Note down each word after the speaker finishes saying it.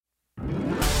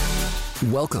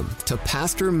Welcome to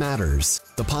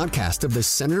PastorMatters, the podcast of the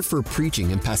Center for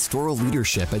Preaching and Pastoral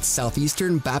Leadership at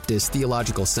Southeastern Baptist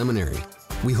Theological Seminary.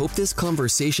 We hope this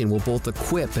conversation will both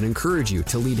equip and encourage you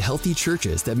to lead healthy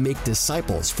churches that make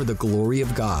disciples for the glory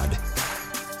of God.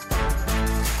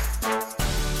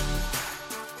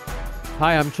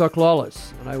 Hi, I'm Chuck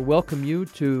Lawless, and I welcome you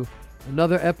to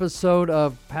another episode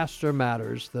of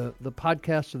PastorMatters, the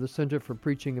podcast of the Center for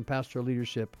Preaching and Pastoral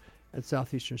Leadership at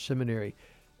Southeastern Seminary.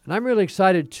 And I'm really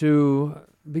excited to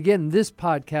begin this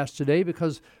podcast today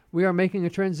because we are making a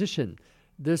transition.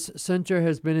 This center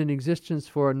has been in existence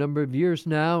for a number of years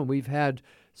now, and we've had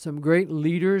some great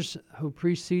leaders who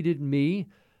preceded me.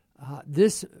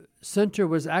 This center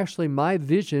was actually my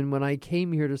vision when I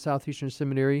came here to Southeastern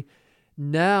Seminary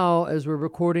now, as we're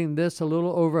recording this, a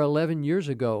little over 11 years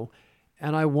ago.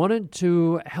 And I wanted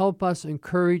to help us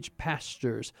encourage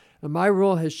pastors. And my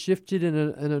role has shifted in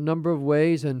a number of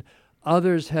ways, and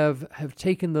others have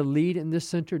taken the lead in this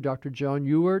center. Dr. John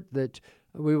Ewart, that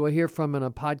we will hear from in a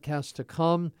podcast to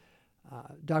come,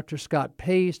 Dr. Scott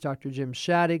Pace, Dr. Jim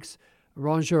Shaddix,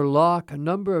 Ranger Locke, a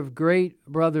number of great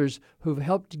brothers who've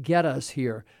helped get us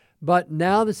here. But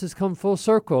now this has come full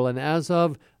circle, and as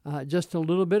of just a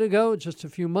little bit ago, just a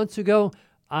few months ago,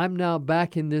 I'm now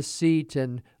back in this seat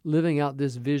and living out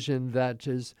this vision that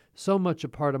is so much a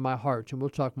part of my heart, and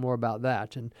we'll talk more about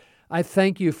that. And I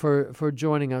thank you for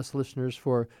joining us, listeners,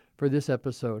 for this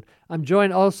episode. I'm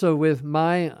joined also with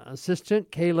my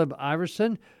assistant, Caleb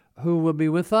Iversen, who will be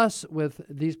with us with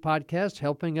these podcasts,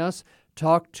 helping us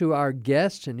talk to our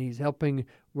guests, and he's helping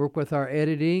work with our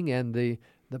editing and the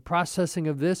processing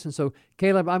of this. And so,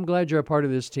 Caleb, I'm glad you're a part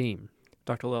of this team.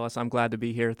 Dr. Lawless, I'm glad to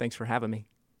be here. Thanks for having me.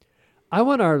 I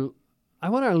want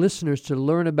our listeners to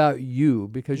learn about you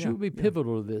because you'll be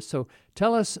pivotal to this. So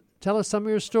tell us some of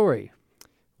your story.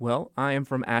 Well, I am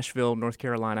from Asheville, North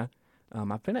Carolina.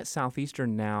 I've been at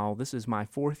Southeastern now. This is my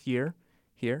fourth year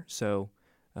here. So,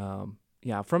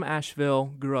 from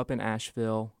Asheville, grew up in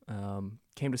Asheville,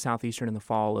 came to Southeastern in the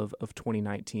fall of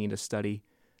 2019 to study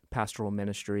pastoral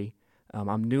ministry.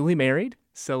 I'm newly married,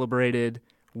 celebrated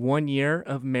 1 year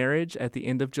of marriage at the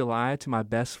end of July to my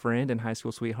best friend and high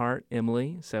school sweetheart,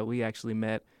 Emily. So we actually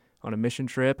met on a mission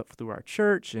trip through our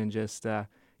church, and just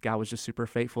God was just super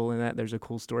faithful in that. There's a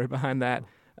cool story behind that.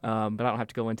 But I don't have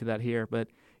to go into that here. But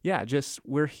yeah,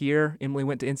 we're here. Emily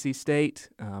went to NC State,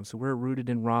 so we're rooted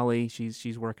in Raleigh.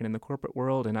 She's working in the corporate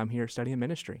world, and I'm here studying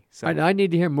ministry. So I need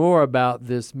to hear more about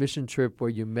this mission trip where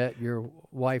you met your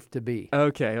wife-to-be.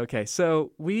 Okay.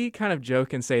 So we kind of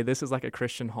joke and say this is like a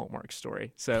Christian Hallmark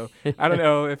story. So I don't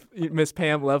know if Miss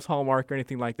Pam loves Hallmark or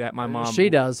anything like that. My mom... She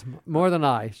does, more than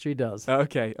I. She does.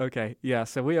 Okay. Yeah,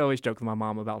 so we always joke with my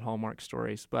mom about Hallmark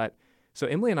stories. But so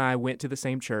Emily and I went to the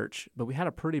same church, but we had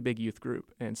a pretty big youth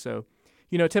group. And so,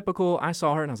 typical, I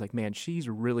saw her and I was like, man, she's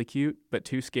really cute, but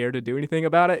too scared to do anything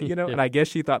about it, And I guess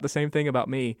she thought the same thing about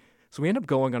me. So we ended up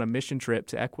going on a mission trip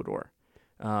to Ecuador.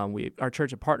 Our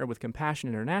church had partnered with Compassion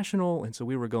International, and so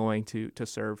we were going to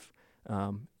serve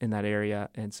in that area.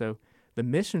 And so the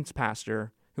missions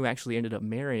pastor, who actually ended up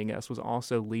marrying us, was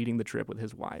also leading the trip with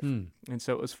his wife. And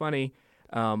so it was funny.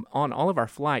 On all of our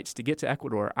flights to get to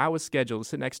Ecuador, I was scheduled to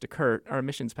sit next to Kurt, our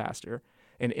missions pastor,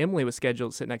 and Emily was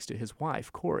scheduled to sit next to his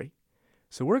wife, Corey.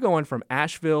 So we're going from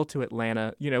Asheville to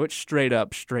Atlanta. It's straight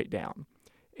up, straight down.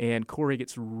 And Corey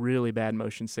gets really bad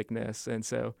motion sickness. And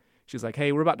so she's like,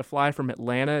 hey, we're about to fly from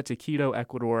Atlanta to Quito,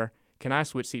 Ecuador. Can I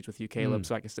switch seats with you, Caleb,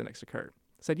 so I can sit next to Kurt?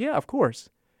 I said, yeah, of course.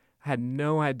 I had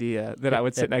no idea that I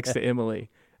would sit next to Emily.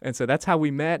 And so that's how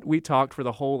we met. We talked for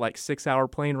the whole 6-hour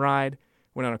plane ride.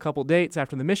 Went on a couple dates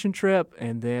after the mission trip,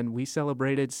 and then we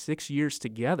celebrated 6 years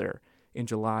together in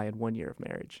July and 1 year of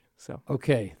marriage. So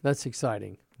okay, that's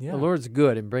exciting. Yeah. The Lord's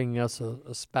good in bringing us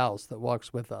a spouse that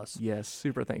walks with us. Yes,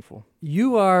 super thankful.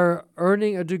 You are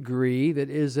earning a degree that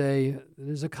is a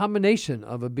combination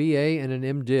of a BA and an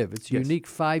MDiv. It's a unique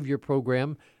 5-year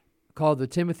program called the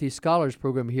Timothy Scholars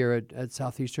Program here at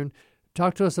Southeastern.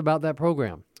 Talk to us about that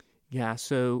program. Yeah,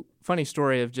 so funny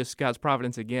story of just God's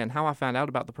providence again. How I found out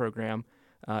about the program.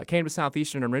 Came to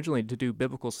Southeastern originally to do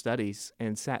biblical studies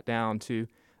and sat down to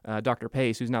Dr.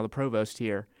 Pace, who's now the provost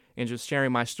here, and just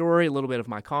sharing my story, a little bit of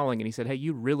my calling. And he said, hey,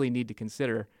 you really need to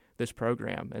consider this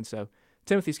program. And so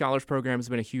Timothy Scholars Program has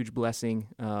been a huge blessing,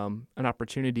 an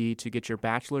opportunity to get your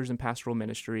bachelor's in pastoral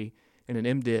ministry and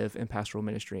an MDiv in pastoral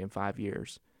ministry in 5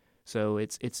 years. So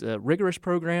it's a rigorous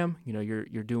program.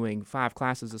 You're doing 5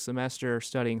 classes a semester,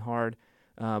 studying hard.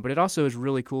 But it also is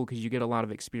really cool because you get a lot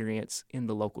of experience in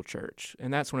the local church.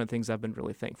 And that's one of the things I've been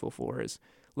really thankful for is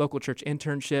local church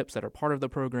internships that are part of the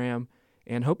program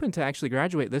and hoping to actually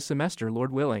graduate this semester,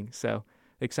 Lord willing. So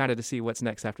excited to see what's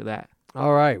next after that.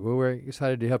 All right. Well, we're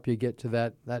excited to help you get to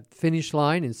that finish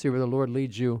line and see where the Lord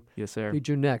leads you. Yes, sir. Lead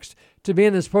you next. To be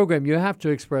in this program, you have to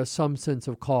express some sense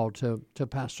of call to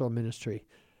pastoral ministry.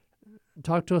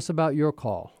 Talk to us about your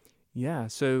call. Yeah,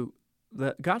 so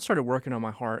God started working on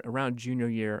my heart around junior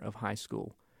year of high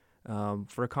school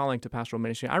for a calling to pastoral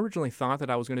ministry. I originally thought that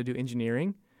I was going to do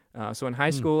engineering. So in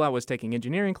high school, I was taking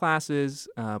engineering classes,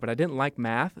 but I didn't like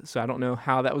math, so I don't know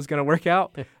how that was going to work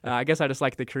out. I guess I just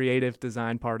liked the creative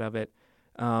design part of it.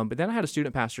 But then I had a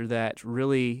student pastor that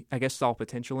really, I guess, saw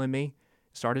potential in me,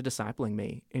 started discipling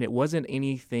me. And it wasn't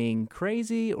anything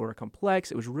crazy or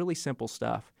complex. It was really simple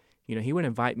stuff. You know, he would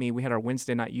invite me. We had our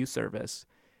Wednesday night youth service,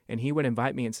 and he would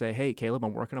invite me and say, hey, Caleb,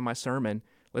 I'm working on my sermon.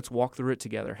 Let's walk through it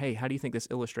together. Hey, how do you think this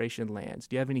illustration lands?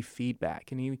 Do you have any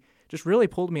feedback? And he just really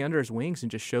pulled me under his wings and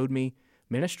just showed me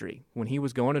ministry. When he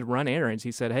was going to run errands,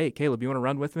 he said, hey, Caleb, you want to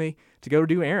run with me to go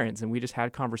do errands? And we just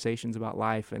had conversations about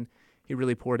life, and he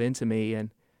really poured into me.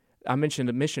 And I mentioned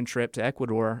a mission trip to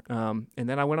Ecuador, and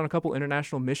then I went on a couple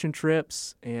international mission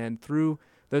trips, and through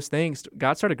those things,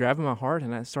 God started grabbing my heart,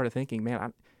 and I started thinking,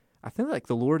 man, I feel like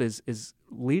the Lord is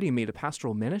leading me to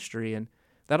pastoral ministry, and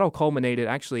that all culminated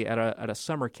actually at a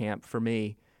summer camp for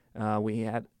me.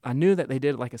 I knew that they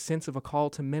did like a sense of a call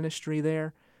to ministry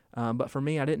there, but for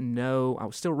me, I didn't know. I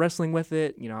was still wrestling with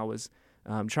it. You know, I was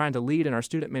trying to lead in our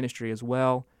student ministry as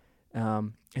well,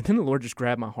 and then the Lord just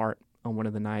grabbed my heart on one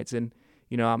of the nights. And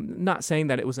you know, I'm not saying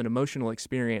that it was an emotional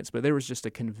experience, but there was just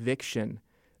a conviction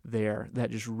there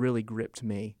that just really gripped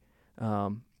me.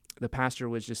 The pastor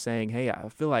was just saying, hey, I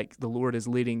feel like the Lord is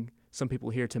leading some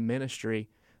people here to ministry.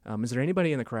 Is there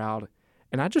anybody in the crowd?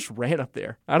 And I just ran up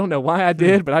there. I don't know why I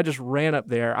did, but I just ran up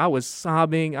there. I was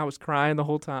sobbing. I was crying the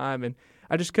whole time. And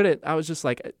I just couldn't. I was just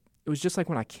like, it was just like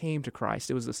when I came to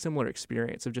Christ. It was a similar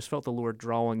experience. I just felt the Lord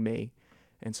drawing me.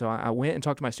 And so I went and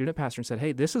talked to my student pastor and said,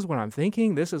 hey, this is what I'm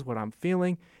thinking. This is what I'm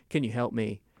feeling. Can you help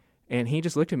me? And he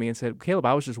just looked at me and said, Caleb,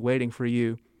 I was just waiting for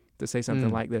you to say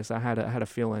something like this. I had a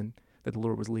feeling that the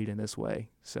Lord was leading this way.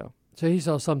 So he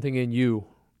saw something in you.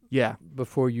 Yeah.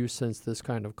 Before you sensed this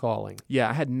kind of calling. Yeah,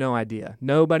 I had no idea.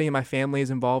 Nobody in my family is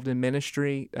involved in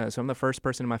ministry, so I'm the first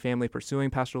person in my family pursuing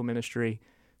pastoral ministry.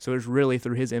 So it was really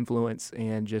through his influence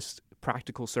and just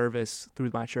practical service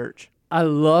through my church. I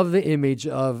love the image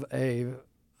of a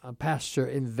pastor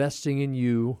investing in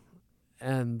you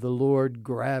and the Lord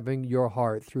grabbing your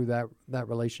heart through that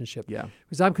relationship. Yeah.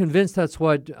 Because I'm convinced that's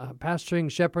what pastoring,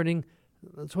 shepherding,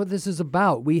 that's what this is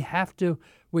about. We have to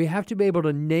be able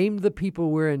to name the people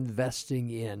we're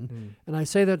investing in. And I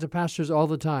say that to pastors all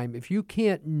the time. If you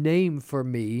can't name for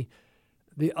me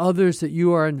the others that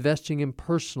you are investing in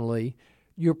personally,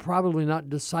 you're probably not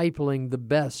discipling the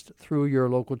best through your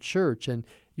local church. And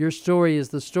your story is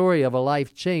the story of a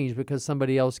life change because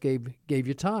somebody else gave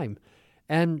you time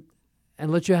and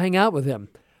let you hang out with him.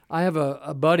 I have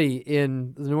a buddy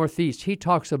in the Northeast. He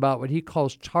talks about what he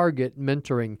calls target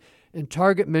mentoring. And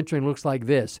target mentoring looks like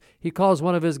this. He calls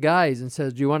one of his guys and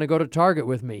says, do you want to go to Target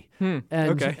with me?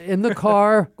 And in the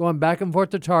car, going back and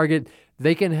forth to Target,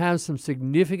 they can have some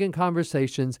significant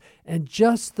conversations. And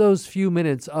just those few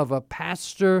minutes of a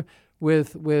pastor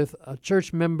with a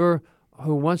church member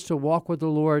who wants to walk with the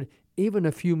Lord, even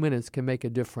a few minutes can make a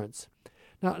difference.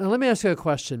 Now let me ask you a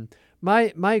question.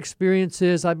 My experience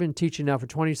is, I've been teaching now for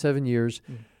 27 years.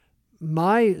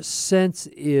 My sense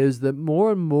is that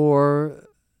more and more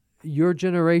your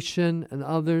generation and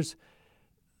others,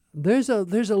 there's a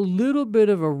little bit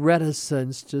of a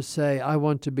reticence to say, I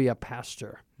want to be a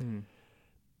pastor. And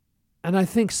I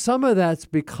think some of that's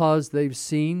because they've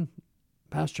seen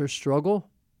pastors struggle.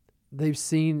 They've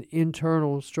seen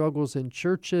internal struggles in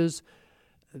churches.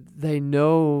 They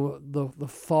know the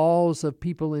falls of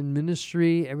people in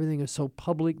ministry. Everything is so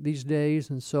public these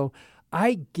days. And so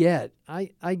I get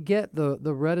the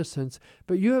reticence,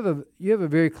 but you have a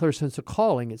very clear sense of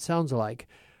calling, it sounds like.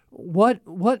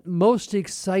 What most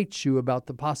excites you about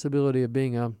the possibility of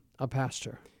being a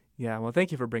pastor? Yeah, well,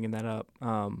 thank you for bringing that up.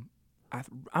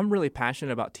 I'm really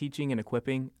passionate about teaching and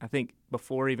equipping. I think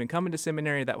before even coming to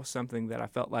seminary, that was something that I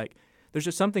felt like there's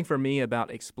just something for me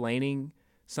about explaining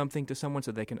something to someone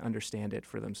so they can understand it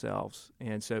for themselves.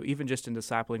 And so even just in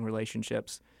discipling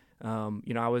relationships,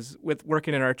 I was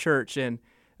working in our church and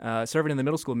serving in the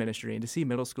middle school ministry, and to see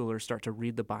middle schoolers start to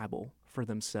read the Bible for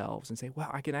themselves and say, wow,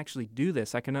 I can actually do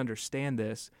this, I can understand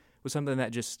this, was something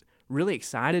that just really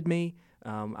excited me.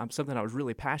 Something I was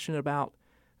really passionate about.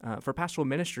 For pastoral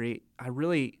ministry,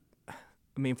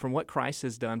 from what Christ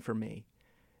has done for me,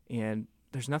 and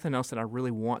there's nothing else that I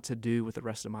really want to do with the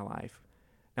rest of my life.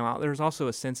 Now, there's also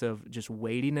a sense of just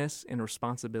weightiness and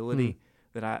responsibility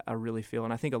that I really feel,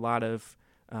 and I think a lot of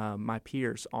my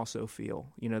peers also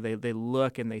feel. They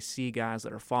look and they see guys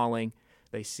that are falling.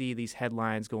 They see these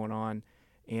headlines going on,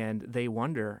 and they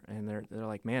wonder, and they're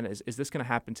like, man, is this going to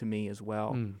happen to me as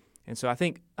well? And so I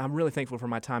think I'm really thankful for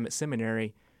my time at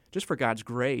seminary, just for God's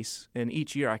grace. And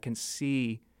each year I can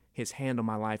see his hand on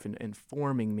my life and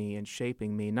forming me and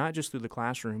shaping me, not just through the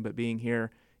classroom, but being here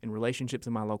in relationships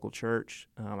in my local church.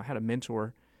 I had a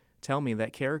mentor tell me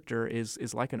that character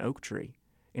is like an oak tree,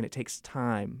 and it takes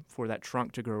time for that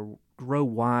trunk to grow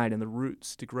wide and the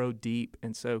roots to grow deep.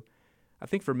 And so I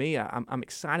think for me, I'm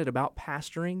excited about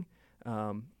pastoring,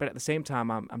 but at the same time,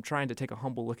 I'm trying to take a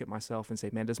humble look at myself and say,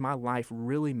 man, does my life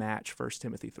really match 1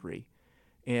 Timothy 3?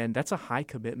 And that's a high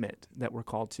commitment that we're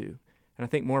called to. And I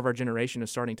think more of our generation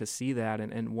is starting to see that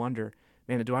and wonder,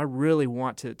 man, do I really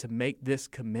want to make this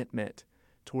commitment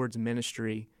towards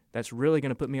ministry that's really going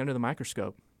to put me under the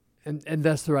microscope? And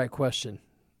that's the right question,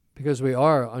 because we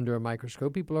are under a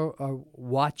microscope. People are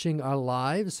watching our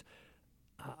lives.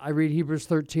 I read Hebrews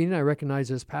 13, and I recognize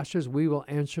as pastors, we will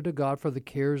answer to God for the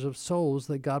cares of souls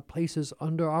that God places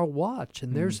under our watch.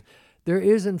 And there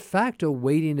is, in fact, a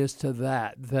weightiness to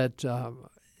that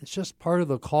it's just part of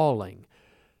the calling.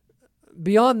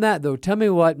 Beyond that, though, tell me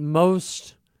what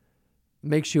most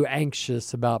makes you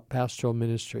anxious about pastoral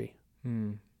ministry.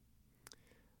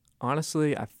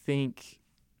 Honestly, I think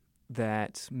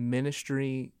that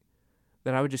ministry,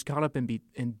 that I would just caught up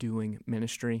in doing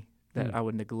ministry, that I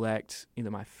would neglect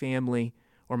either my family,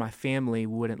 or my family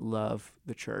wouldn't love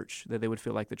the church, that they would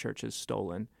feel like the church is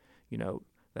stolen,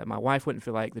 that my wife wouldn't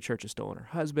feel like the church has stolen her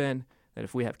husband, that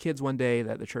if we have kids one day,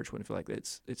 that the church wouldn't feel like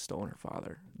it's stolen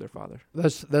their father.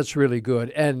 That's really good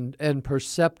and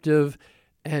perceptive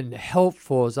and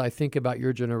helpful as I think about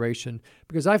your generation,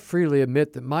 because I freely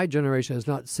admit that my generation has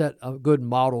not set a good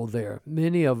model there.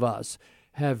 Many of us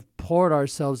have poured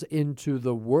ourselves into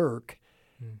the work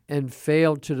and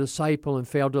failed to disciple and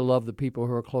failed to love the people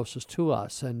who are closest to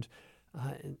us. And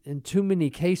in too many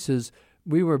cases,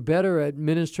 we were better at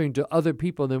ministering to other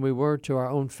people than we were to our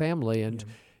own family. And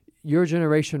your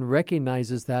generation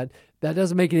recognizes that. That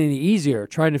doesn't make it any easier,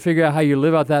 trying to figure out how you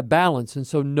live out that balance. And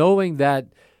so knowing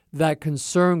that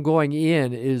concern going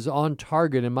in is on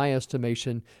target in my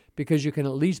estimation, because you can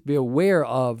at least be aware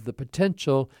of the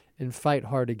potential and fight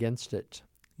hard against it.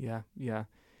 Yeah.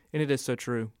 And it is so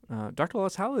true. Dr.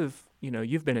 Lawless, how have,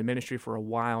 you've been in ministry for a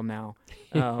while now,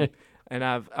 and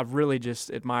I've really just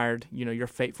admired, your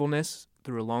faithfulness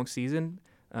through a long season,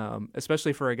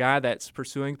 especially for a guy that's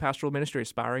pursuing pastoral ministry,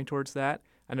 aspiring towards that.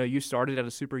 I know you started at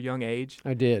a super young age.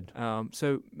 I did.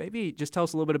 So maybe just tell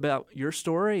us a little bit about your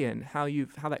story and how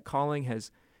that calling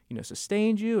has,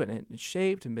 sustained you and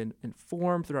shaped and been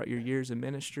informed throughout your years in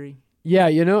ministry. Yeah,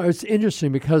 it's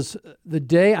interesting because the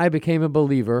day I became a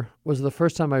believer was the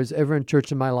first time I was ever in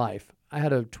church in my life. I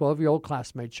had a 12-year-old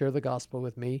classmate share the gospel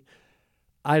with me.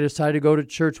 I decided to go to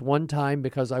church one time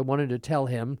because I wanted to tell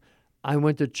him. I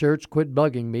went to church, quit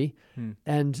bugging me.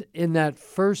 And in that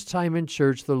first time in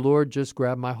church, the Lord just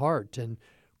grabbed my heart and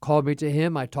called me to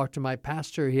him. I talked to my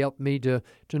pastor. He helped me to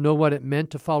know what it meant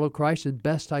to follow Christ as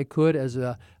best I could.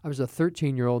 I was a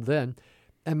 13-year-old then.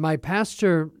 And my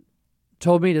pastor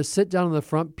told me to sit down in the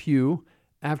front pew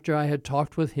after I had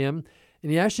talked with him.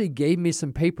 And he actually gave me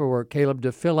some paperwork, Caleb,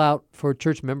 to fill out for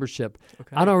church membership.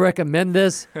 Okay. I don't recommend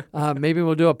this. Maybe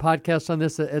we'll do a podcast on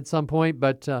this at some point.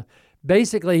 But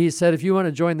basically, he said, if you want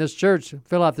to join this church,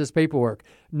 fill out this paperwork.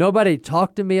 Nobody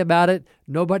talked to me about it.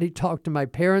 Nobody talked to my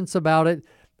parents about it.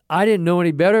 I didn't know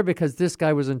any better because this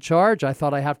guy was in charge. I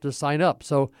thought I have to sign up.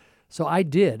 So I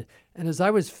did. And as I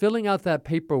was filling out that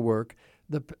paperwork,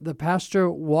 the pastor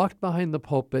walked behind the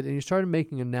pulpit and he started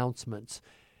making announcements.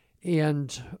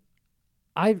 And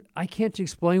I can't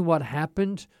explain what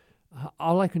happened.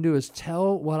 All I can do is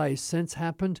tell what I sense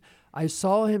happened. I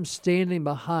saw him standing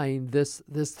behind this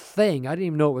thing. I didn't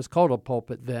even know it was called a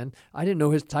pulpit then. I didn't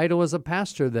know his title was a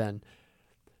pastor then.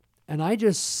 And I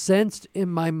just sensed in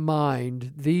my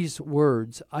mind these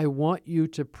words, I want you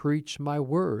to preach my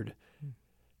word.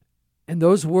 And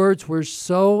those words were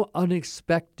so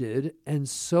unexpected and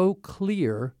so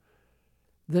clear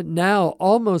that now,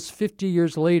 almost 50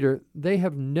 years later, they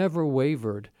have never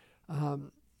wavered.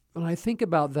 When I think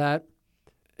about that,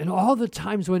 and all the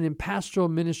times when in pastoral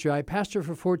ministry, I pastored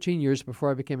for 14 years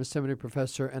before I became a seminary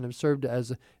professor, and have served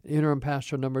as an interim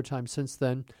pastor a number of times since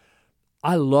then.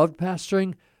 I loved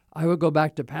pastoring. I would go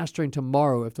back to pastoring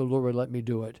tomorrow if the Lord would let me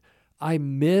do it. I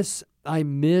miss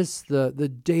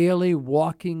the daily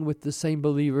walking with the same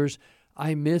believers.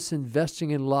 I miss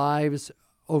investing in lives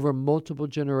over multiple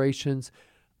generations.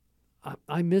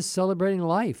 I miss celebrating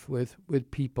life with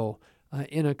people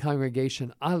in a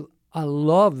congregation. I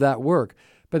love that work.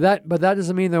 But that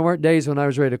doesn't mean there weren't days when I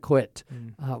was ready to quit,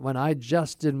 when I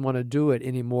just didn't want to do it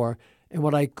anymore. And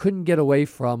what I couldn't get away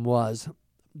from was,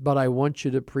 but I want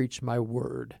you to preach my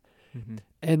word. Mm-hmm.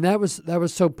 And that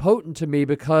was so potent to me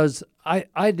because I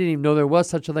didn't even know there was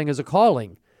such a thing as a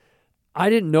calling. I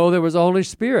didn't know there was a Holy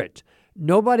Spirit.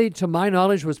 Nobody, to my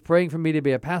knowledge, was praying for me to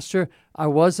be a pastor. It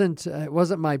wasn't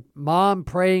my mom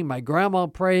praying, my grandma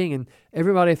praying, and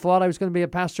everybody thought I was going to be a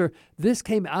pastor. This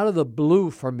came out of the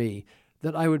blue for me,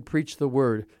 that I would preach the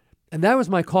word. And that was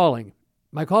my calling.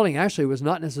 My calling actually was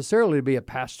not necessarily to be a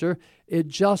pastor. It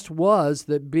just was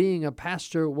that being a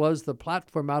pastor was the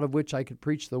platform out of which I could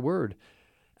preach the word.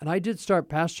 And I did start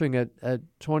pastoring at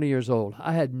 20 years old.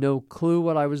 I had no clue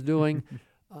what I was doing.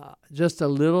 Just a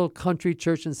little country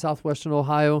church in southwestern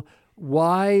Ohio.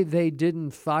 Why they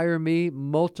didn't fire me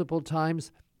multiple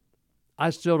times, I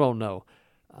still don't know.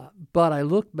 But I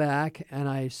look back and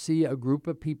I see a group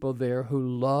of people there who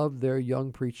loved their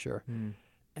young preacher.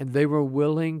 And they were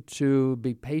willing to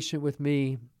be patient with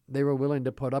me. They were willing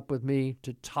to put up with me,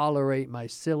 to tolerate my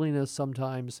silliness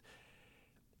sometimes.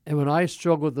 And when I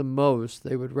struggled the most,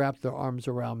 they would wrap their arms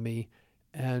around me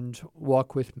and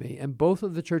walk with me. And both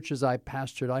of the churches I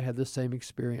pastored, I had the same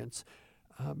experience.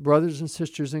 Brothers and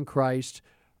sisters in Christ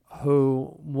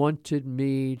who wanted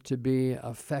me to be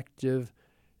effective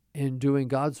in doing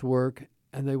God's work,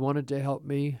 and they wanted to help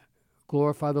me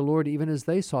glorify the Lord even as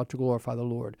they sought to glorify the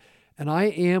Lord. And I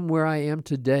am where I am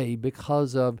today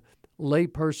because of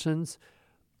laypersons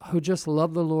who just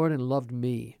loved the Lord and loved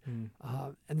me.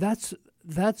 And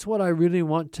that's what I really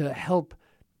want to help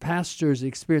pastors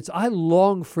experience. I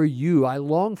long for you. I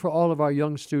long for all of our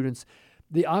young students,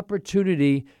 the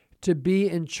opportunity to be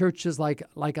in churches like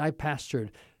I pastored,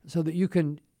 so that you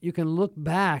can look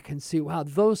back and see, wow,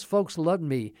 those folks loved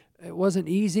me. It wasn't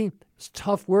easy. It was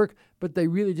tough work, but they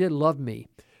really did love me.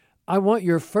 I want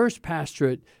your first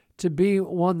pastorate to be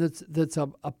one that's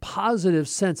a positive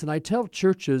sense. And I tell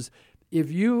churches,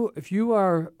 if you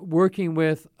are working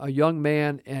with a young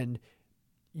man and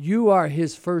you are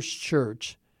his first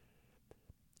church,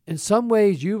 in some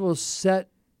ways you will set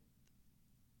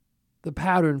the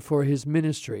pattern for his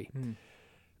ministry.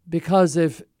 Because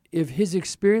if his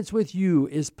experience with you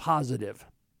is positive,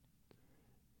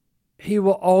 he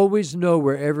will always know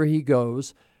wherever he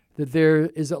goes that there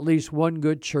is at least one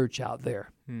good church out there.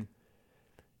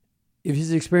 If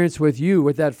his experience with you,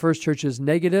 with that first church, is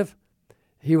negative,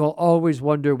 he will always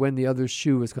wonder when the other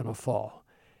shoe is going to fall.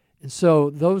 And so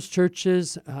those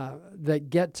churches that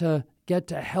get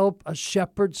to help a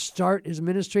shepherd start his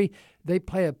ministry, they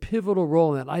play a pivotal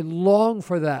role in that. I long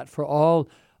for that for all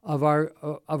of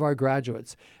our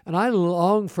graduates. And I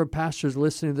long for pastors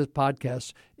listening to this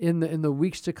podcast in the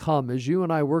weeks to come as you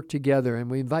and I work together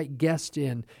and we invite guests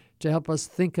in to help us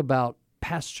think about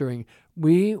pastoring.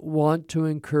 We want to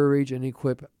encourage and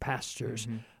equip pastors.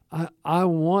 I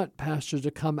want pastors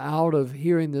to come out of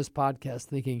hearing this podcast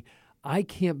thinking, I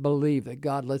can't believe that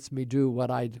God lets me do what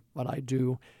I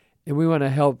do. And we want to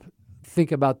help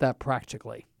think about that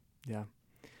practically. Yeah.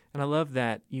 And I love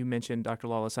that you mentioned, Dr.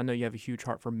 Lawless, I know you have a huge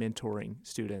heart for mentoring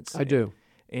students. I do.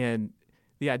 And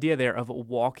the idea there of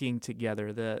walking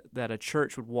together, that a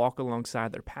church would walk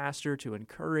alongside their pastor to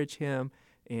encourage him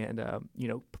and,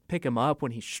 pick him up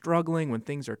when he's struggling, when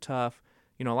things are tough.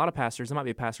 A lot of pastors, there might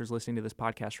be pastors listening to this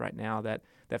podcast right now that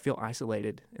feel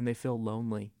isolated and they feel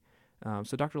lonely.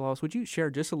 So Dr. Lawless, would you share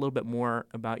just a little bit more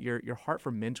about your heart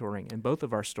for mentoring? In both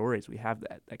of our stories, we have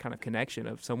that kind of connection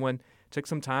of someone took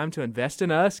some time to invest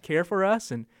in us, care for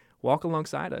us, and walk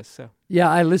alongside us. So yeah,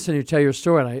 I listened to you tell your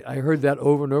story, and I heard that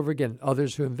over and over again,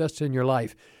 others who invested in your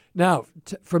life. Now,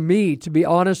 for me, to be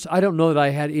honest, I don't know that I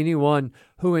had anyone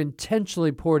who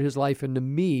intentionally poured his life into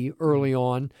me early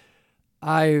on.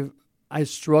 I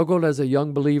struggled as a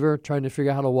young believer trying to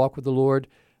figure out how to walk with the Lord,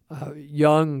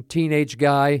 young teenage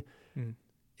guy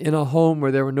in a home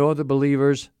where there were no other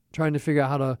believers, trying to figure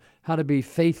out how to be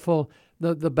faithful.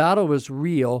 The battle was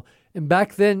real. And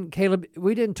back then, Caleb,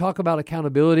 we didn't talk about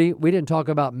accountability. We didn't talk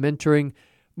about mentoring.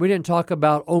 We didn't talk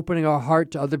about opening our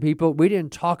heart to other people. We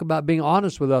didn't talk about being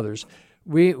honest with others.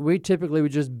 We typically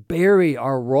would just bury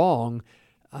our wrong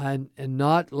and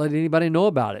not let anybody know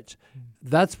about it.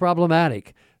 That's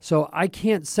problematic. So I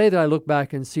can't say that I look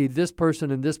back and see this person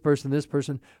and this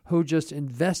person who just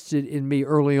invested in me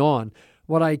early on.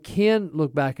 What I can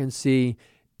look back and see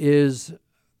is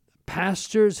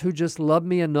pastors who just love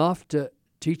me enough to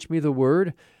teach me the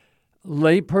word,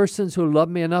 laypersons who love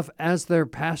me enough as their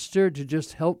pastor to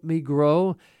just help me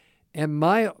grow. And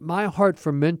my heart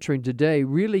for mentoring today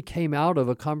really came out of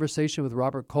a conversation with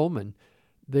Robert Coleman,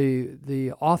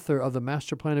 the author of the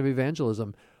Master Plan of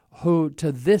Evangelism, who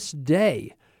to this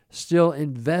day still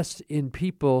invest in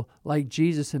people like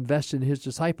Jesus invested in his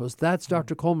disciples. That's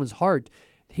Dr. Coleman's heart.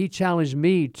 He challenged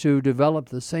me to develop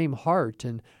the same heart.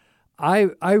 And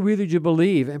I really do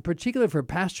believe, and particularly for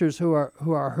pastors who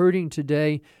are hurting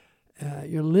today,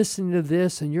 you're listening to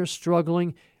this and you're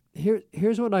struggling.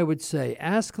 Here's what I would say.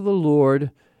 Ask the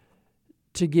Lord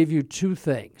to give you two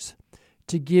things.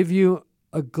 To give you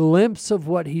a glimpse of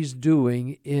what he's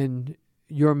doing in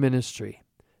your ministry.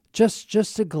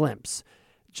 Just a glimpse.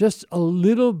 Just a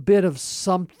little bit of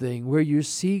something where you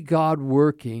see God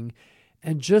working,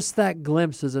 and just that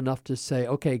glimpse is enough to say,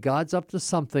 okay, God's up to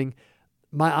something.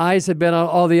 My eyes have been on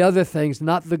all the other things,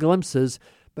 not the glimpses,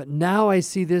 but now I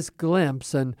see this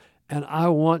glimpse, and I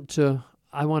want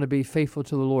to be faithful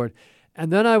to the Lord.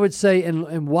 And then I would say,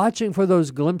 in watching for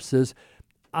those glimpses,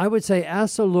 I would say,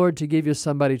 ask the Lord to give you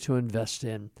somebody to invest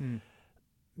in.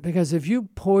 Because if you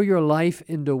pour your life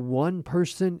into one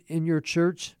person in your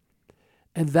church,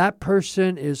 and that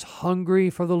person is hungry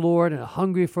for the Lord and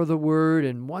hungry for the Word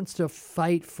and wants to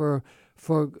fight for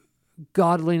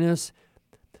godliness,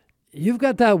 you've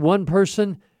got that one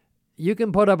person. You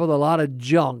can put up with a lot of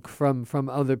junk from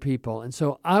other people. And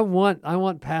so I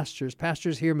want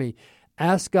pastors, hear me,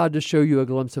 ask God to show you a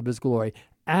glimpse of his glory.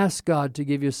 Ask God to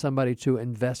give you somebody to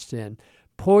invest in.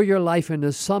 Pour your life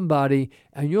into somebody,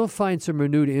 and you'll find some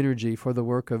renewed energy for the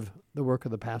work of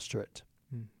the pastorate.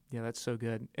 Yeah, that's so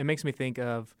good. It makes me think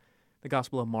of the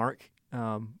Gospel of Mark.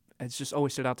 It's just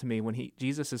always stood out to me when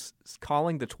Jesus is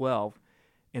calling the 12,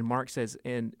 and Mark says,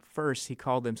 and first he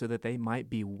called them so that they might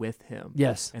be with him.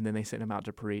 Yes. And then they sent him out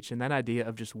to preach. And that idea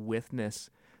of just withness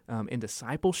in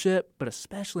discipleship, but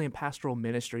especially in pastoral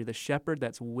ministry, the shepherd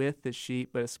that's with the sheep,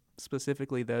 but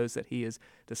specifically those that he is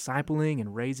discipling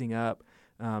and raising up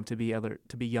to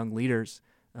be young leaders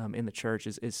in the church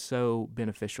is so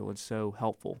beneficial and so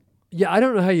helpful. Yeah, I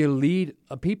don't know how you lead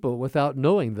a people without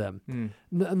knowing them.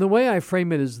 And the way I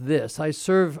frame it is this. I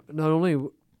serve not only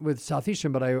with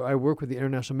Southeastern, but I work with the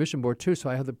International Mission Board too, so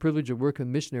I have the privilege of working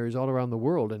with missionaries all around the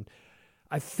world. And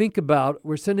I think about,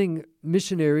 we're sending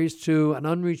missionaries to an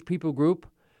unreached people group,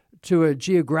 to a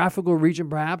geographical region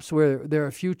perhaps where there are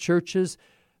a few churches.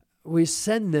 We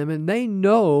send them, and they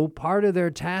know part of their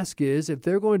task is, if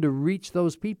they're going to reach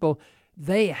those people,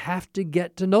 they have to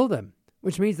get to know them,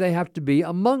 which means they have to be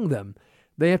among them.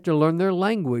 They have to learn their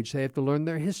language. They have to learn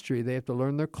their history. They have to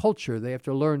learn their culture. They have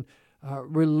to learn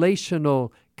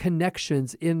relational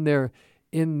connections in their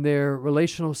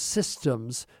relational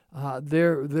systems,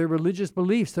 their religious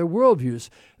beliefs, their worldviews.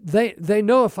 They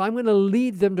know if I'm going to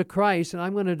lead them to Christ and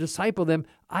I'm going to disciple them,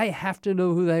 I have to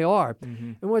know who they are.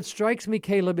 Mm-hmm. And what strikes me,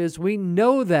 Caleb, is we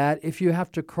know that if you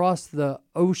have to cross the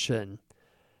ocean.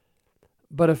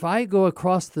 But if I go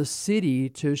across the city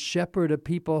to shepherd a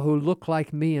people who look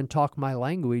like me and talk my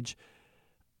language,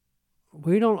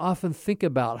 we don't often think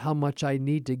about how much I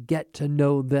need to get to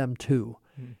know them too.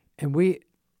 Mm.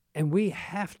 And we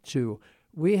have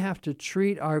to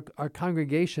treat our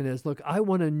congregation as, look, I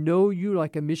want to know you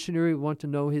like a missionary would want to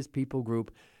know his people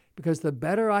group, because the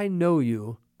better I know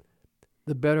you,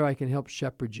 the better I can help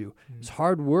shepherd you. Mm. It's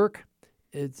hard work.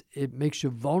 It makes you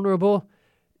vulnerable.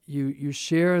 You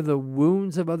share the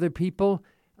wounds of other people,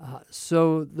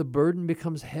 so the burden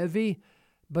becomes heavy.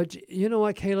 But you know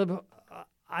what, Caleb?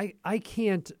 I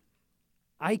can't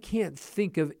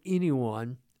think of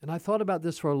anyone, and I thought about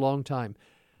this for a long time.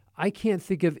 I can't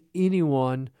think of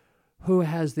anyone who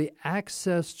has the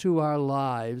access to our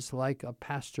lives like a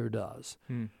pastor does.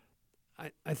 Hmm.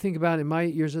 I think about in my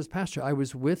years as pastor, I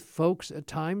was with folks at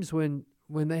times when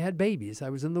they had babies. I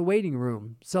was in the waiting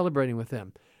room celebrating with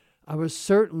them. I was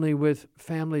certainly with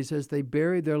families as they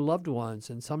buried their loved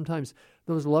ones, and sometimes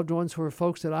those loved ones were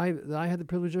folks that I had the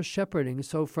privilege of shepherding.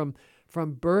 So from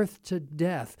birth to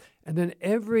death, and then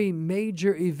every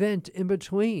major event in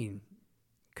between: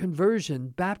 conversion,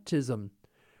 baptism,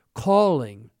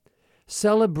 calling,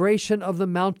 celebration of the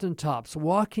mountaintops,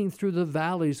 walking through the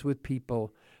valleys with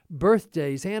people,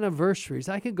 birthdays, anniversaries.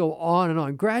 I could go on and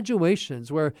on.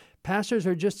 Graduations where pastors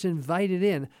are just invited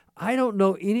in. I don't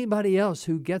know anybody else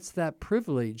who gets that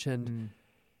privilege, and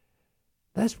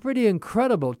that's pretty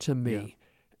incredible to me.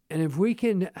 Yeah. And if we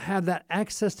can have that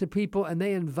access to people and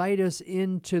they invite us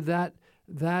into that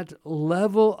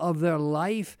level of their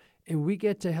life, and we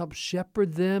get to help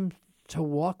shepherd them to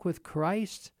walk with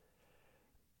Christ,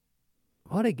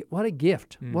 what a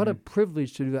gift. Mm-hmm. What a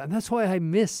privilege to do that. And that's why I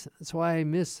miss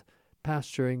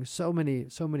pastoring so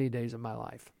many days of my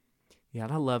life. Yeah,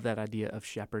 and I love that idea of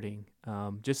shepherding.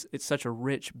 It's such a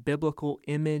rich biblical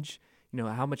image. You know,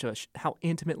 how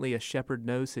intimately a shepherd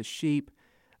knows his sheep.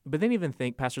 But then even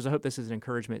think, pastors, I hope this is an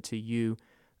encouragement to you,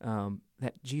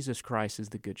 that Jesus Christ is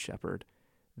the good shepherd.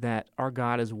 that our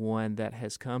God is one that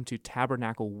has come to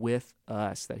tabernacle with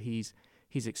us, that He's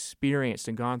experienced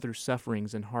and gone through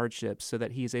sufferings and hardships so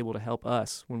that He is able to help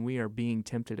us when we are being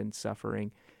tempted and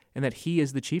suffering, and that He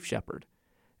is the chief shepherd,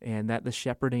 and that the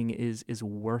shepherding is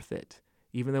worth it.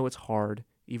 Even though it's hard,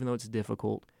 even though it's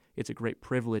difficult, it's a great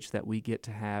privilege that we get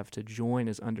to have to join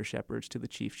as under-shepherds to the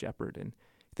chief shepherd. And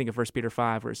think of 1 Peter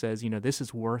 5 where it says, this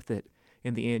is worth it.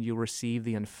 In the end, you'll receive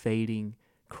the unfading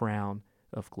crown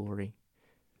of glory.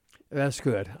 That's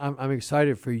good. I'm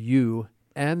excited for you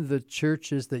and the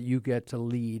churches that you get to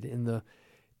lead in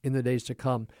the days to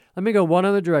come. Let me go one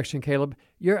other direction, Caleb.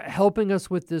 You're helping us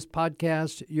with this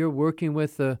podcast. You're working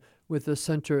with the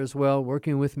center as well,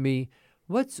 working with me.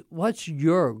 What's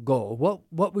your goal?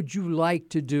 What would you like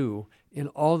to do in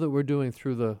all that we're doing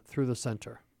through the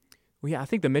center? Well, yeah, I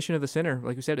think the mission of the center,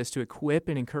 like we said, is to equip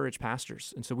and encourage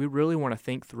pastors. And so we really want to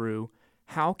think through,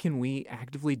 how can we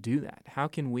actively do that? How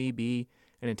can we be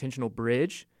an intentional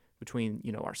bridge between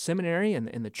our seminary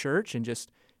and the church, and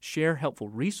just share helpful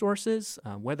resources,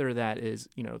 whether that is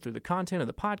through the content of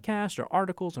the podcast or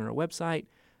articles on our website.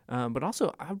 But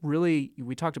also,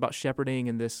 we talked about shepherding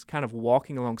and this kind of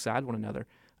walking alongside one another.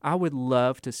 I would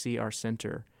love to see our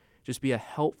center just be a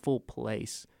helpful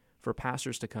place for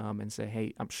pastors to come and say,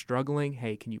 hey, I'm struggling.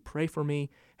 Hey, can you pray for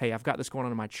me? Hey, I've got this going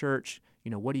on in my church.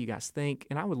 What do you guys think?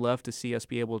 And I would love to see us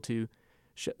be able to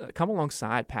come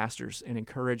alongside pastors and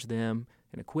encourage them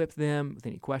and equip them with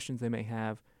any questions they may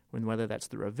have, whether that's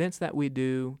through events that we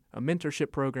do, a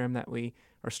mentorship program that we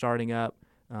are starting up.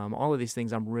 All of these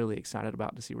things I'm really excited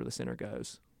about to see where the center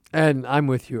goes. And I'm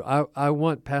with you. I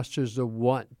want pastors to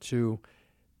want to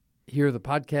hear the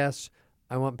podcasts.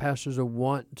 I want pastors to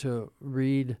want to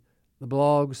read the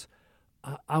blogs.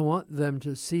 I want them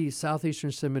to see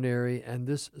Southeastern Seminary and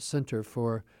this Center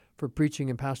for Preaching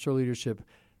and Pastoral Leadership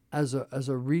as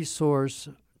a resource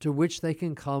to which they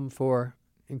can come for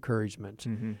encouragement.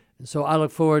 Mm-hmm. And so I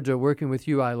look forward to working with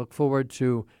you. I look forward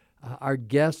to our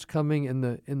guests coming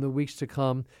in the weeks to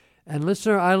come. And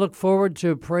listener, I look forward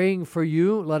to praying for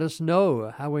you. Let us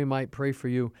know how we might pray for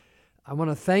you. I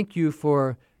want to thank you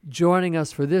for joining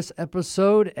us for this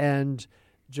episode, and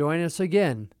join us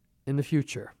again in the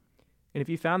future. And if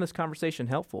you found this conversation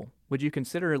helpful, would you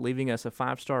consider leaving us a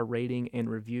 5-star rating and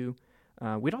review?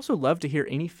 We'd also love to hear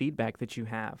any feedback that you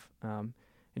have. And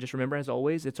just remember, as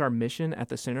always, it's our mission at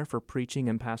the Center for Preaching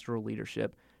and Pastoral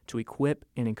Leadership to equip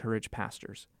and encourage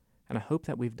pastors. And I hope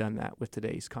that we've done that with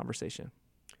today's conversation.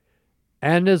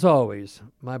 And as always,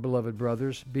 my beloved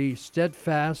brothers, be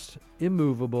steadfast,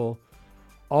 immovable,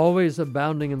 always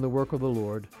abounding in the work of the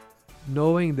Lord,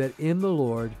 knowing that in the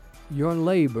Lord your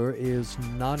labor is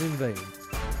not in vain.